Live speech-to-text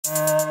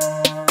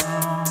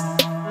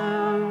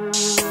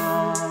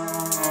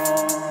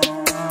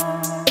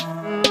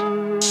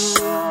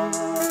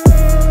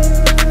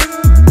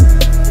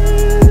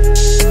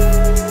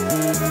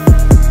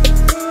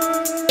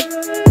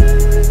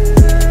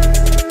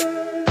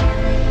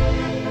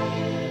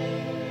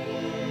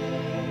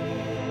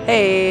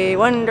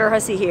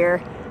Wonderhussy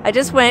here. I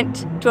just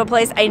went to a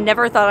place I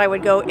never thought I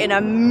would go in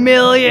a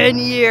million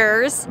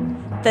years.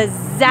 The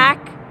Zak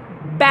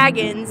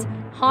Bagans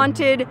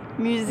Haunted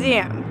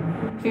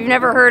Museum. If you've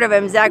never heard of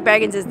him, Zak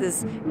Bagans is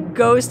this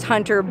ghost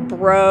hunter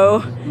bro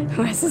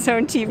who has his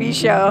own TV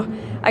show.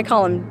 I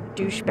call him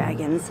Douche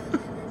Bagans,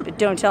 but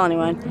don't tell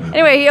anyone.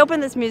 Anyway, he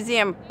opened this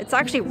museum. It's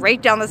actually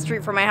right down the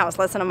street from my house,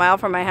 less than a mile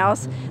from my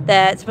house,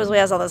 that supposedly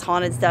has all this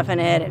haunted stuff in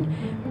it.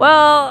 And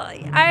well,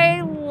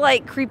 I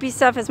like creepy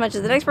stuff as much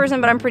as the next person,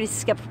 but I'm pretty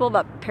skeptical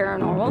about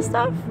paranormal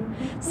stuff.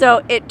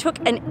 So it took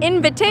an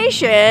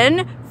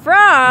invitation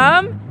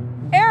from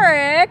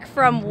Eric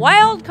from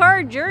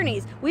Wildcard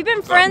Journeys. We've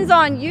been friends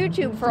on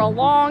YouTube for a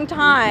long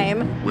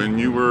time. When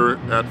you were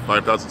at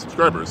 5,000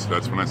 subscribers,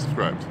 that's when I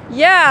subscribed.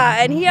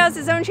 Yeah, and he has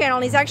his own channel,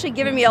 and he's actually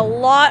given me a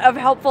lot of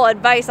helpful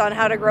advice on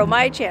how to grow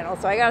my channel.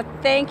 So I gotta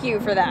thank you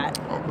for that.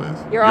 Oh, please.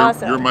 You're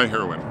awesome. You're my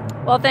heroine.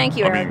 Well, thank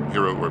you, Eric. I mean,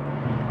 hero.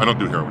 I don't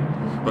do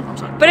heroin, but I'm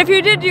sorry. But if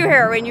you did do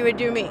heroin, you would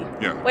do me.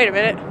 Yeah. Wait a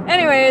minute.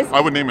 Anyways.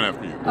 I would name it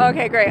after you.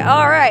 Okay, great.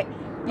 All right.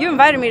 You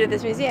invited me to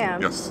this museum.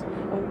 Yes.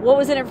 What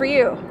was in it for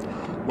you?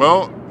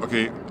 Well,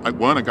 okay, I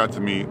got to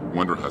meet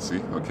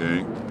Wonderhussy,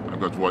 okay? I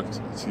got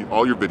to see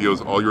all your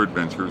videos, all your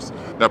adventures.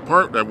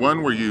 That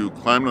one where you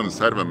climbed on the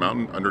side of a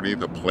mountain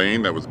underneath a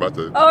plane that was about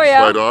to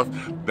slide off,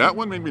 that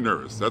one made me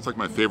nervous. That's like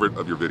my favorite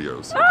of your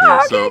videos. Okay? Oh,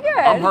 okay, so good.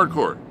 I'm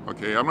hardcore,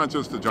 okay? I'm not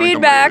just a Johnny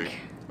Feedback.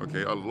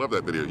 Okay, I love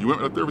that video. You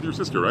went up there with your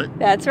sister, right?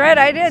 That's right,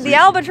 I did. See? The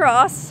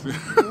albatross.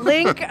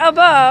 Link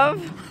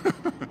above.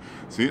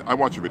 See, I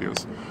watch your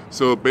videos.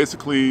 So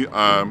basically,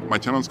 my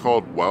channel is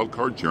called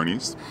Wildcard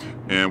Journeys,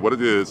 and what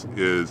it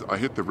is I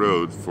hit the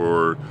road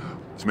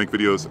to make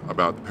videos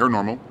about the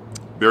paranormal,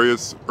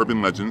 various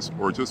urban legends,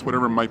 or just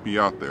whatever might be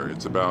out there.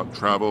 It's about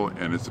travel,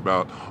 and it's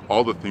about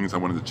all the things I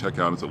wanted to check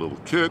out as a little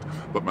kid,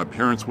 but my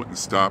parents wouldn't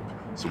stop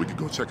so we could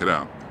go check it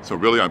out. So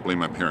really, I blame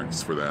my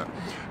parents for that.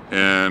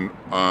 And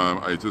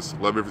I just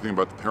love everything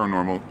about the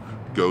paranormal,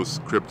 ghosts,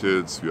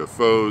 cryptids,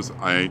 UFOs.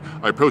 I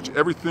approach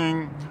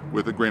everything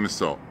with a grain of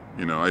salt.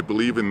 You know, I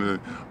believe in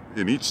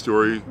each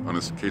story on a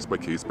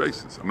case-by-case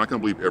basis. I'm not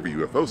going to believe every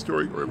UFO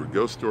story or every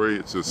ghost story.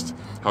 It's just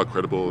how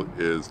credible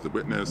is the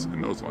witness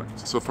and those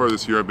lines. So far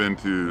this year, I've been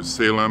to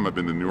Salem, I've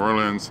been to New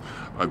Orleans,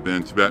 I've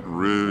been to Baton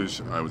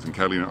Rouge, I was in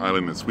Catalina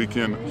Island this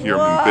weekend, here in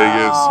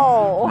Vegas.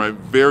 My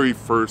very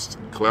first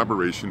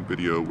collaboration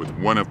video with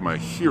one of my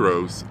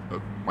heroes,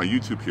 my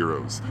YouTube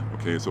heroes.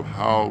 Okay, so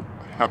how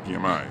happy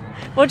am I?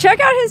 Well, check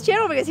out his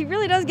channel because he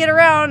really does get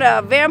around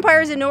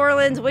vampires in New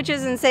Orleans,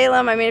 witches in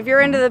Salem. I mean, if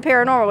you're into the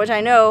paranormal, which I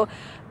know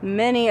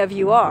many of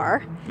you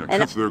are. Yeah,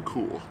 because they're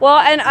cool. Well,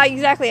 and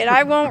exactly, and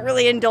I won't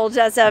really indulge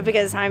that stuff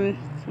because I'm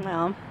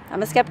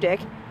a skeptic.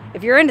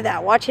 If you're into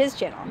that, watch his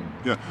channel.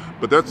 Yeah,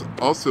 but that's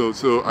also,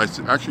 so I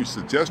actually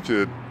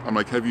suggested, I'm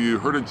like, have you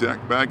heard of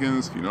Zak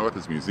Bagans? You know, at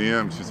this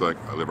museum? She's like,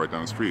 I live right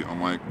down the street.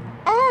 I'm like,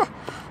 ah!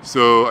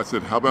 So I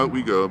said, how about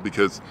we go?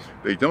 Because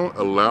they don't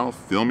allow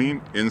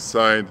filming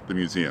inside the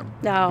museum.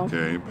 No.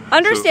 Okay.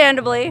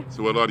 Understandably.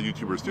 So what a lot of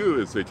YouTubers do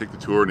is they take the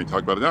tour and they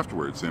talk about it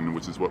afterwards, and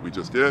which is what we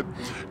just did.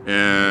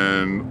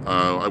 And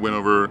I went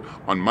over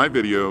on my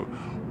video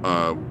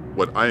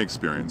what I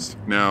experienced.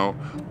 Now,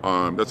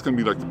 that's going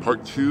to be like the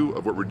part 2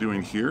 of what we're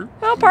doing here.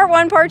 Well, part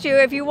 1, part 2.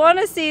 If you want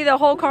to see the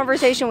whole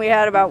conversation we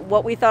had about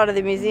what we thought of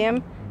the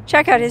museum,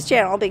 check out his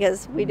channel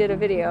because we did a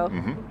video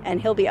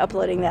and he'll be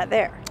uploading that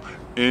there.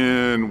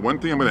 And one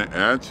thing I'm going to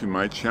add to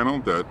my channel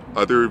that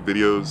other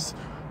videos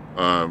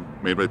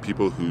made by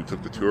people who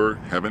took the tour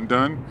haven't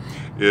done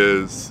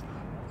is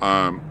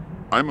I'm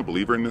a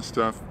believer in this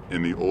stuff,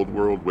 in the old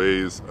world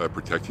ways of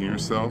protecting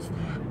yourself.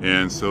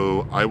 And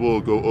so I will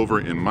go over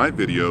in my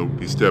video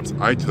the steps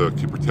I took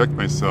to protect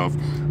myself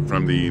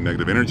from the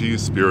negative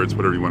energies, spirits,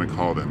 whatever you want to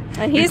call them.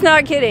 And he's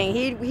not kidding.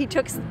 He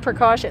took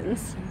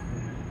precautions.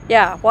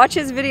 Yeah, watch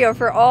his video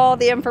for all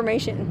the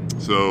information.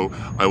 So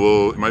I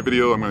will, in my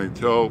video, I'm going to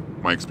tell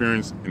my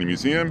experience in the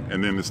museum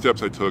and then the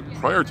steps I took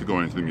prior to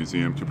going into the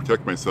museum to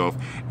protect myself,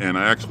 and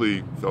I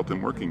actually felt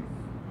them working.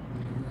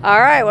 All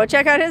right, well,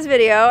 check out his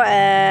video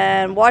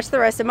and watch the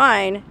rest of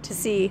mine to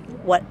see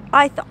what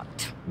I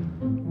thought.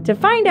 To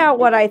find out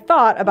what I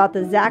thought about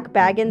the Zak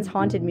Bagans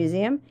Haunted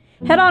Museum,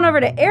 head on over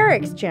to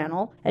Eric's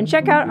channel and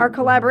check out our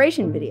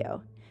collaboration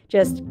video.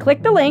 Just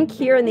click the link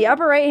here in the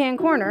upper right-hand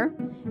corner,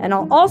 and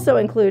I'll also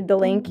include the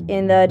link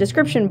in the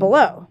description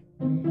below.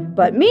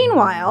 But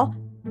meanwhile,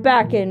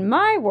 back in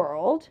my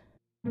world...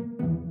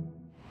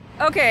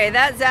 Okay,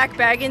 that Zak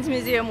Bagans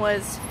Museum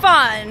was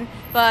fun,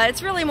 but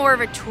it's really more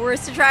of a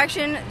tourist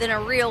attraction than a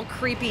real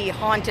creepy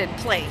haunted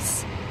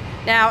place.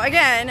 Now,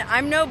 again,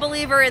 I'm no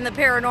believer in the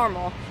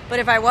paranormal, but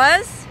if I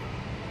was,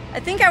 I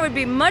think I would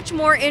be much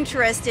more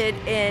interested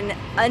in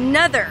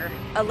another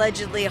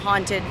allegedly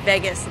haunted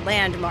Vegas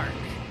landmark.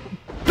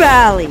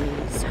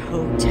 Bally's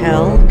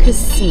Hotel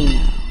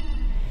Casino.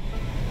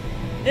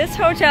 This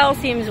hotel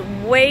seems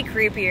way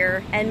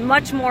creepier and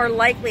much more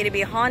likely to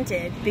be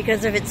haunted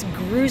because of its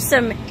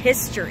gruesome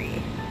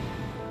history.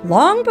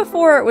 Long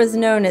before it was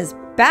known as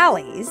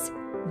Bally's,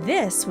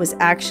 this was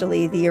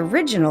actually the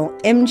original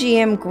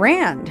MGM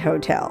Grand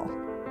Hotel.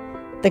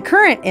 The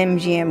current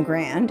MGM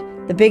Grand,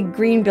 the big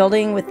green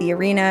building with the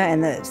arena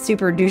and the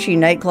super douchey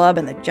nightclub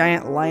and the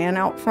giant lion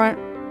out front,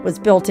 was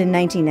built in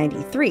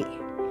 1993.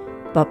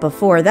 But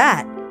before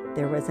that,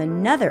 there was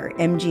another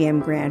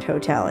MGM Grand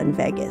hotel in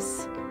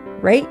Vegas,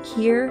 right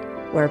here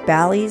where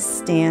Bally's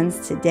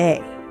stands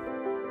today.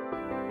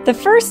 The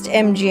first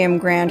MGM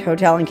Grand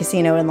Hotel and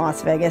Casino in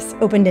Las Vegas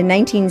opened in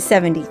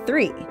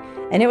 1973,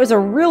 and it was a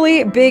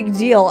really big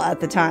deal at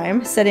the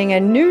time, setting a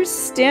new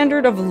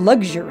standard of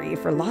luxury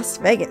for Las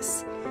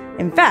Vegas.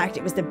 In fact,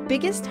 it was the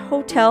biggest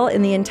hotel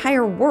in the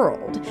entire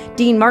world.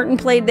 Dean Martin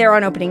played there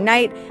on opening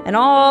night, and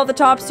all the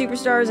top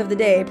superstars of the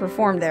day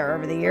performed there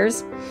over the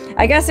years.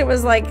 I guess it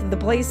was like the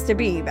place to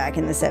be back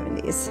in the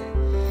 70s.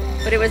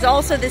 But it was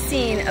also the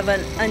scene of an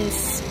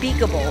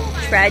unspeakable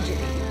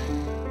tragedy.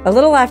 A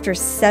little after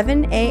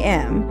 7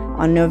 a.m.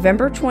 on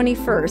November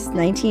 21st,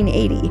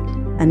 1980,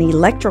 an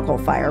electrical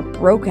fire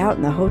broke out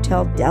in the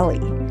hotel deli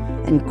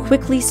and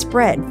quickly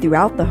spread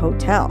throughout the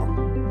hotel.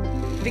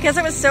 Because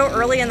it was so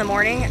early in the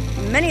morning,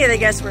 many of the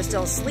guests were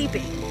still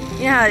sleeping.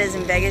 You know how it is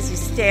in Vegas, you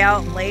stay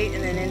out late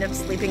and then end up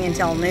sleeping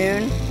until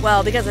noon?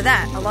 Well, because of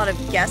that, a lot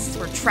of guests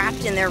were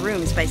trapped in their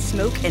rooms by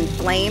smoke and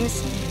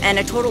flames, and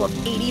a total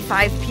of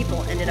 85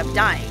 people ended up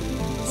dying.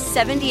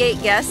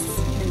 78 guests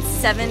and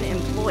 7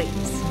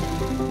 employees.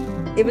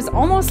 It was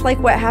almost like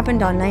what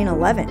happened on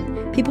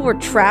 9/11. People were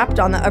trapped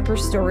on the upper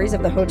stories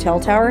of the hotel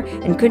tower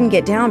and couldn't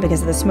get down because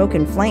of the smoke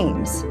and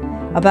flames.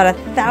 About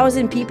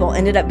 1,000 people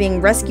ended up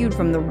being rescued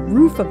from the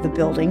roof of the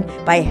building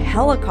by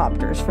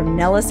helicopters from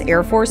Nellis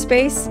Air Force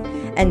Base,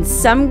 and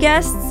some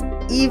guests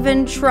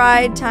even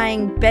tried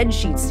tying bed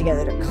sheets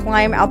together to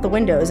climb out the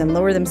windows and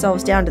lower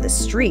themselves down to the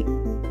street.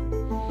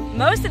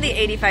 Most of the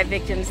 85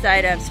 victims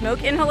died of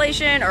smoke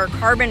inhalation or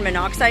carbon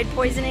monoxide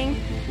poisoning.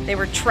 They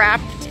were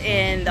trapped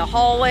in the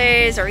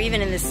hallways or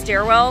even in the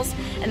stairwells,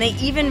 and they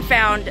even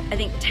found, I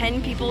think,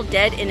 10 people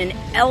dead in an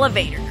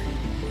elevator.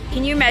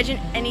 Can you imagine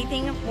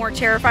anything more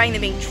terrifying than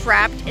being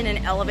trapped in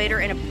an elevator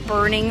in a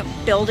burning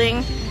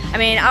building? I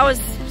mean, I was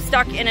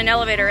stuck in an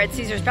elevator at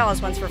Caesar's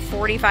Palace once for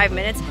 45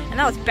 minutes, and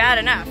that was bad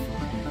enough.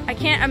 I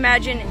can't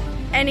imagine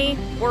any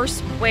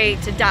worse way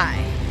to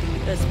die.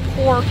 Those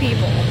poor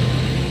people.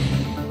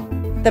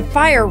 The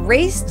fire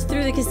raced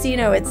through the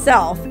casino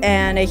itself,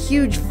 and a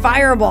huge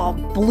fireball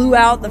blew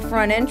out the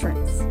front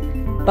entrance.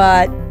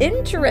 But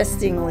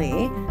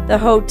interestingly, the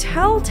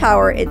hotel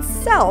tower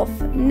itself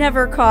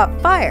never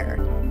caught fire,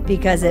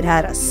 because it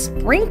had a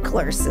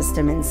sprinkler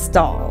system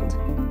installed.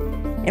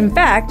 In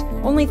fact,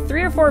 only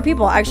 3 or 4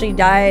 people actually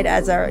died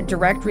as a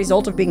direct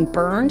result of being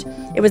burned.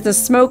 It was the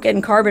smoke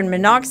and carbon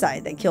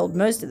monoxide that killed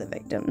most of the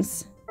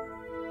victims.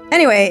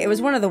 Anyway, it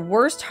was one of the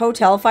worst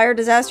hotel fire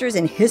disasters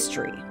in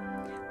history.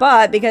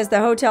 But because the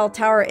hotel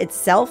tower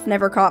itself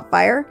never caught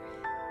fire,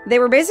 they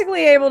were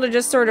basically able to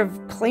just sort of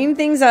clean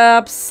things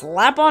up,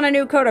 slap on a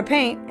new coat of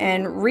paint,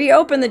 and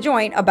reopen the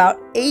joint about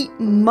 8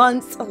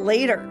 months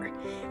later.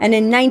 And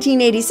in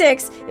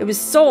 1986, it was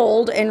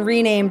sold and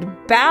renamed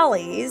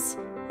Bally's,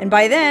 and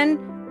by then,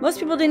 most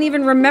people didn't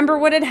even remember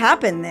what had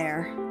happened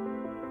there.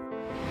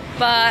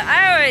 But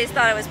I always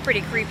thought it was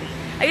pretty creepy.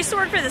 I used to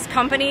work for this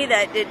company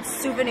that did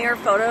souvenir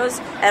photos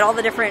at all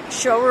the different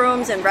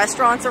showrooms and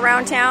restaurants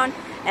around town,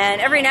 and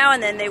every now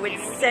and then they would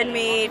send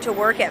me to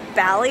work at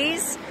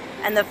Bally's,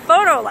 and the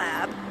photo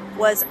lab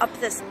was up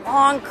this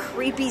long,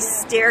 creepy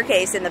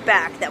staircase in the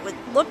back that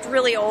looked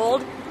really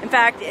old. In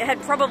fact, it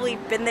had probably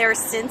been there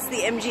since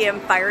the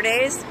MGM fire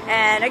days.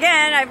 And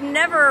again, I've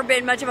never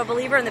been much of a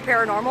believer in the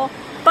paranormal,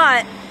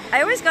 but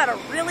I always got a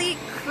really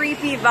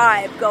creepy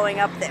vibe going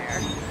up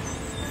there.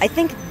 I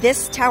think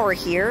this tower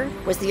here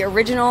was the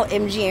original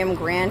MGM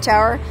Grand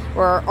Tower,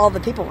 where all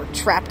the people were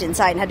trapped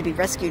inside and had to be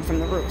rescued from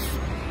the roof.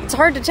 It's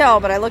hard to tell,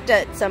 but I looked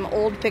at some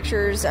old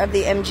pictures of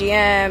the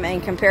MGM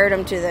and compared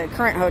them to the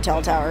current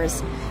hotel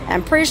towers. And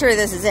I'm pretty sure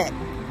this is it.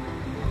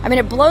 I mean,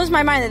 it blows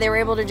my mind that they were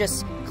able to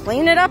just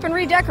clean it up and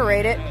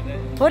redecorate it,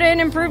 put in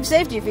improved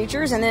safety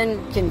features, and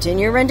then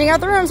continue renting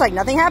out the rooms like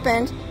nothing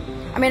happened.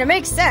 I mean, it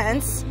makes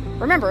sense.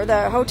 Remember,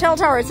 the hotel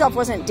tower itself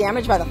wasn't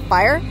damaged by the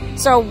fire,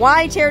 so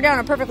why tear down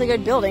a perfectly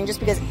good building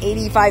just because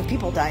 85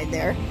 people died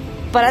there?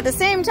 But at the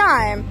same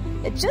time,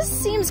 it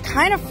just seems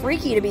kind of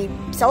freaky to be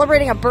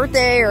celebrating a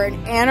birthday or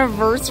an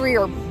anniversary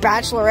or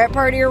bachelorette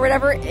party or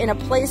whatever in a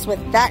place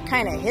with that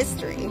kind of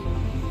history.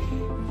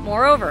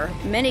 Moreover,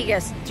 many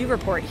guests do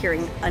report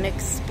hearing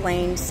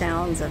unexplained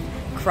sounds of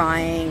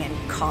crying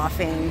and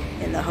coughing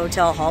in the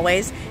hotel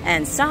hallways,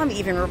 and some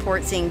even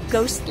report seeing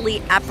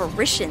ghostly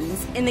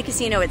apparitions in the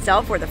casino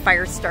itself where the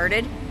fire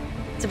started.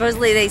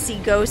 Supposedly they see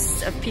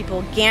ghosts of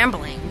people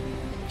gambling,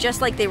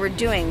 just like they were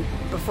doing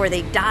before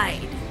they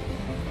died.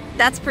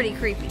 That's pretty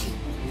creepy.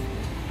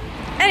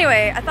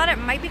 Anyway, I thought it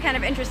might be kind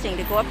of interesting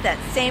to go up that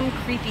same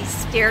creepy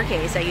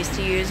staircase I used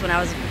to use when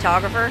I was a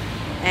photographer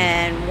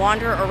and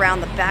wander around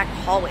the back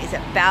hallways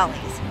at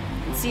Bally's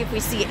and see if we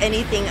see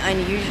anything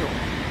unusual.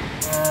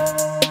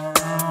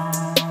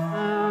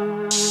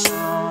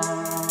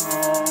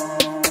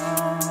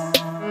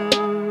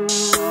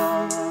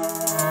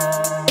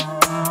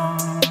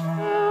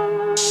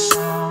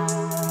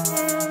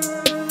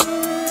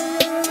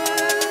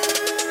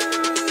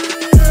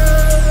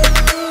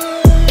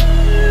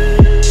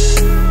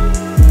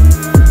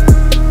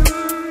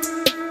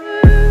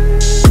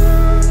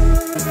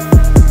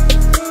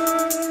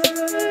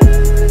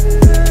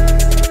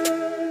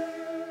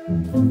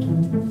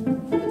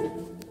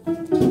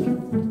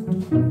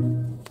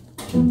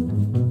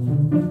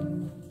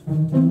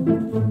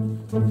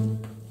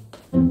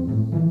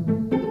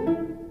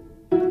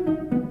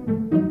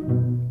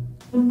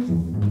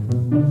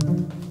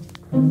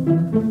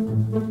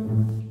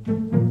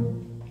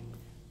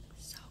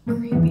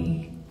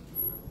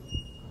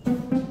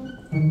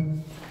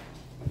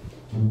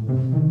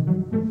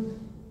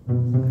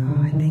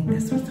 think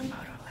this was the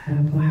photo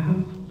lab. Wow.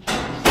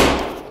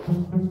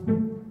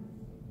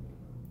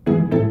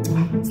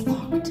 Oh, it's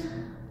locked.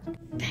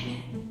 Dang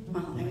it.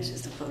 Well, it was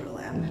just a photo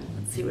lab.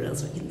 Let's see what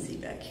else we can see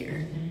back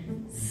here.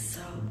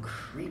 So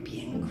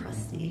creepy and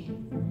crusty.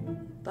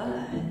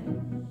 But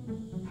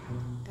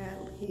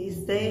at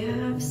least they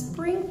have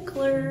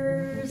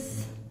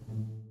sprinklers.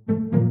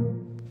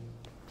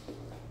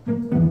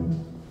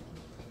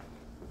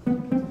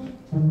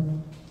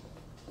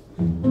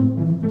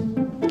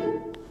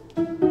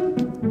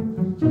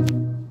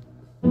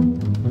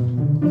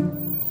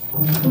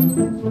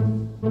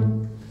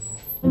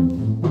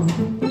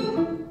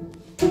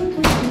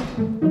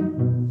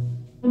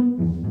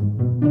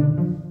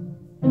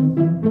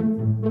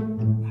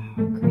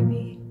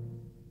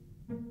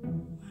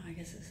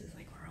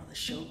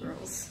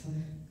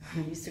 I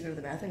used to go to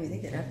the bathroom. You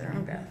think they'd have their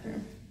own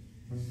bathroom?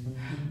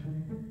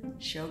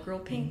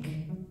 Showgirl pink.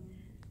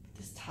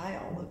 This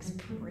tile looks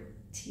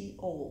pretty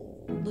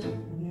old.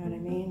 You know what I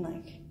mean?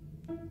 Like,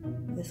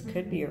 this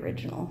could be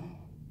original.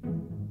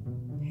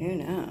 Who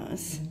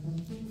knows?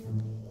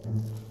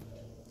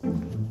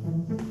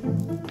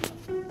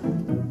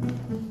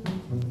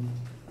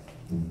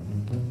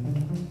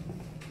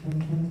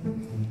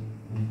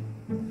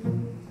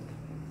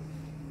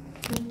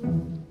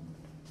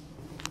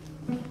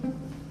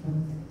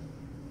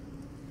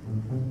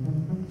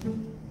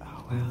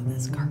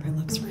 This carpet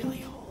looks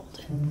really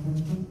old.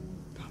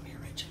 Probably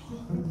original.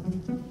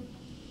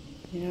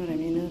 You know what I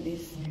mean?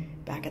 These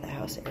back of the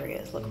house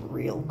areas look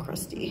real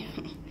crusty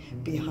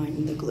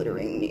behind the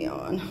glittering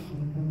neon.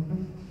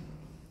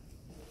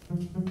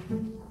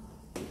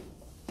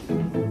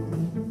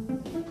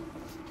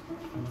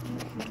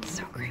 It's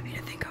so creepy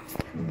to think of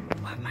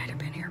what might have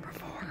been here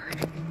before.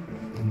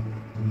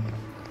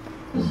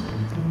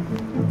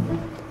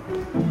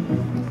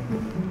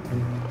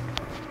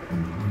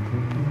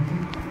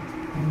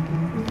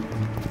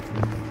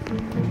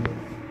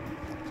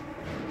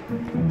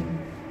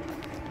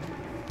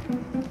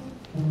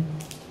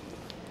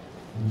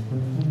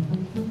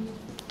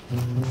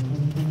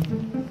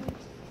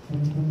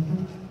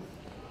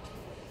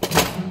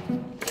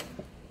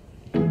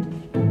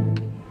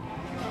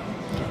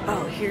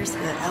 Oh, here's the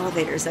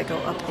elevators that go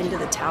up into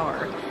the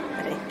tower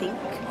that I think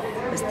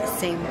was the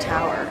same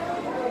tower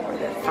where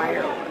the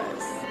fire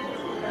was.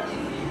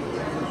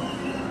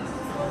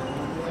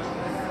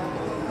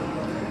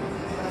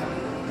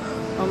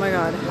 Oh my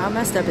god, how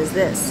messed up is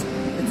this?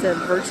 It's a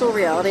virtual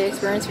reality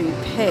experience where you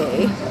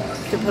pay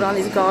to put on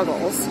these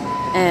goggles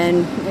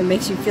and it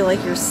makes you feel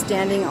like you're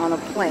standing on a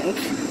plank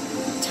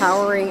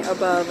towering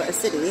above a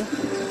city,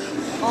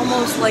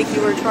 almost like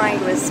you were trying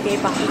to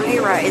escape a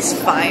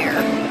high-rise fire.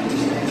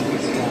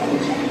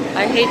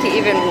 I hate to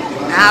even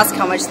ask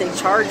how much they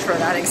charge for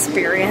that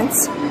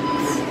experience.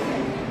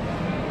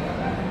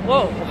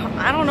 Whoa,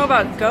 I don't know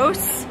about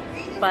ghosts,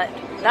 but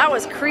that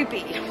was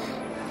creepy.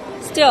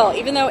 Still,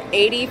 even though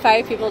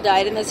 85 people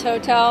died in this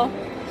hotel,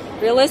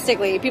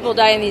 realistically, people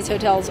die in these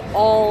hotels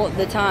all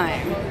the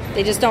time.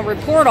 They just don't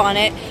report on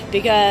it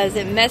because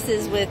it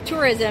messes with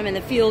tourism and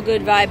the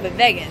feel-good vibe of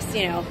Vegas.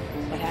 You know,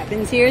 what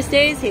happens here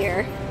stays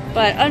here.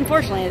 But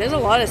unfortunately, there's a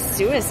lot of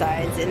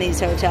suicides in these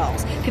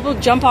hotels. People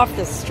jump off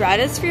the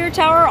Stratosphere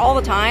Tower all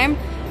the time,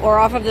 or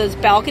off of those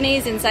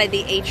balconies inside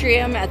the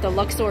atrium at the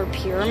Luxor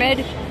Pyramid.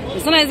 And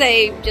sometimes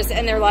they just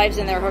end their lives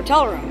in their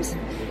hotel rooms.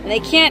 And they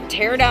can't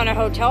tear down a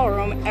hotel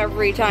room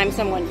every time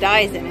someone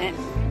dies in it.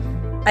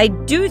 I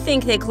do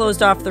think they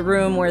closed off the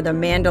room where the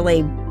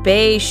Mandalay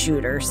Bay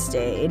shooter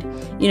stayed.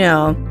 You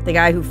know, the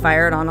guy who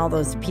fired on all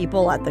those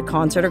people at the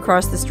concert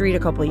across the street a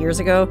couple years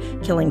ago,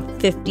 killing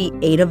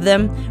 58 of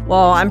them.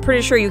 Well, I'm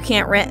pretty sure you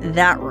can't rent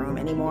that room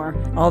anymore.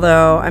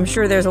 Although, I'm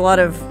sure there's a lot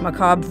of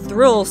macabre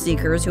thrill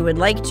seekers who would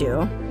like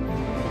to.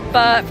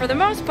 But for the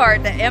most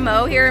part, the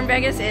MO here in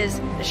Vegas is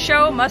the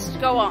show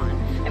must go on.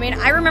 I mean,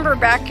 I remember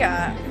back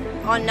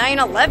on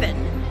 9/11,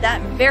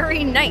 that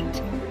very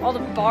night, all the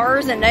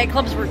bars and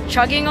nightclubs were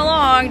chugging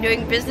along,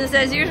 doing business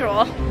as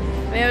usual.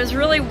 I mean, it was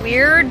really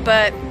weird,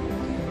 but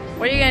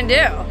what are you gonna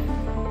do?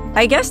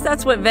 I guess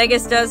that's what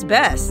Vegas does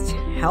best.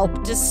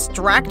 Help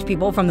distract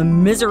people from the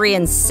misery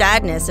and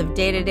sadness of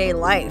day-to-day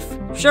life.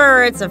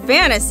 Sure, it's a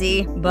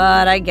fantasy,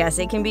 but I guess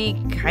it can be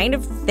kind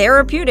of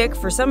therapeutic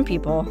for some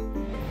people.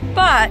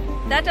 But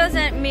that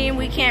doesn't mean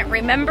we can't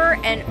remember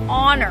and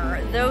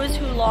honor those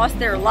who lost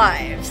their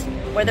lives,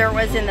 whether it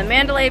was in the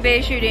Mandalay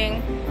Bay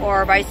shooting,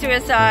 or by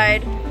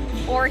suicide,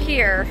 or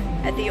here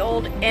at the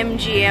old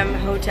MGM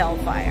hotel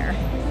fire.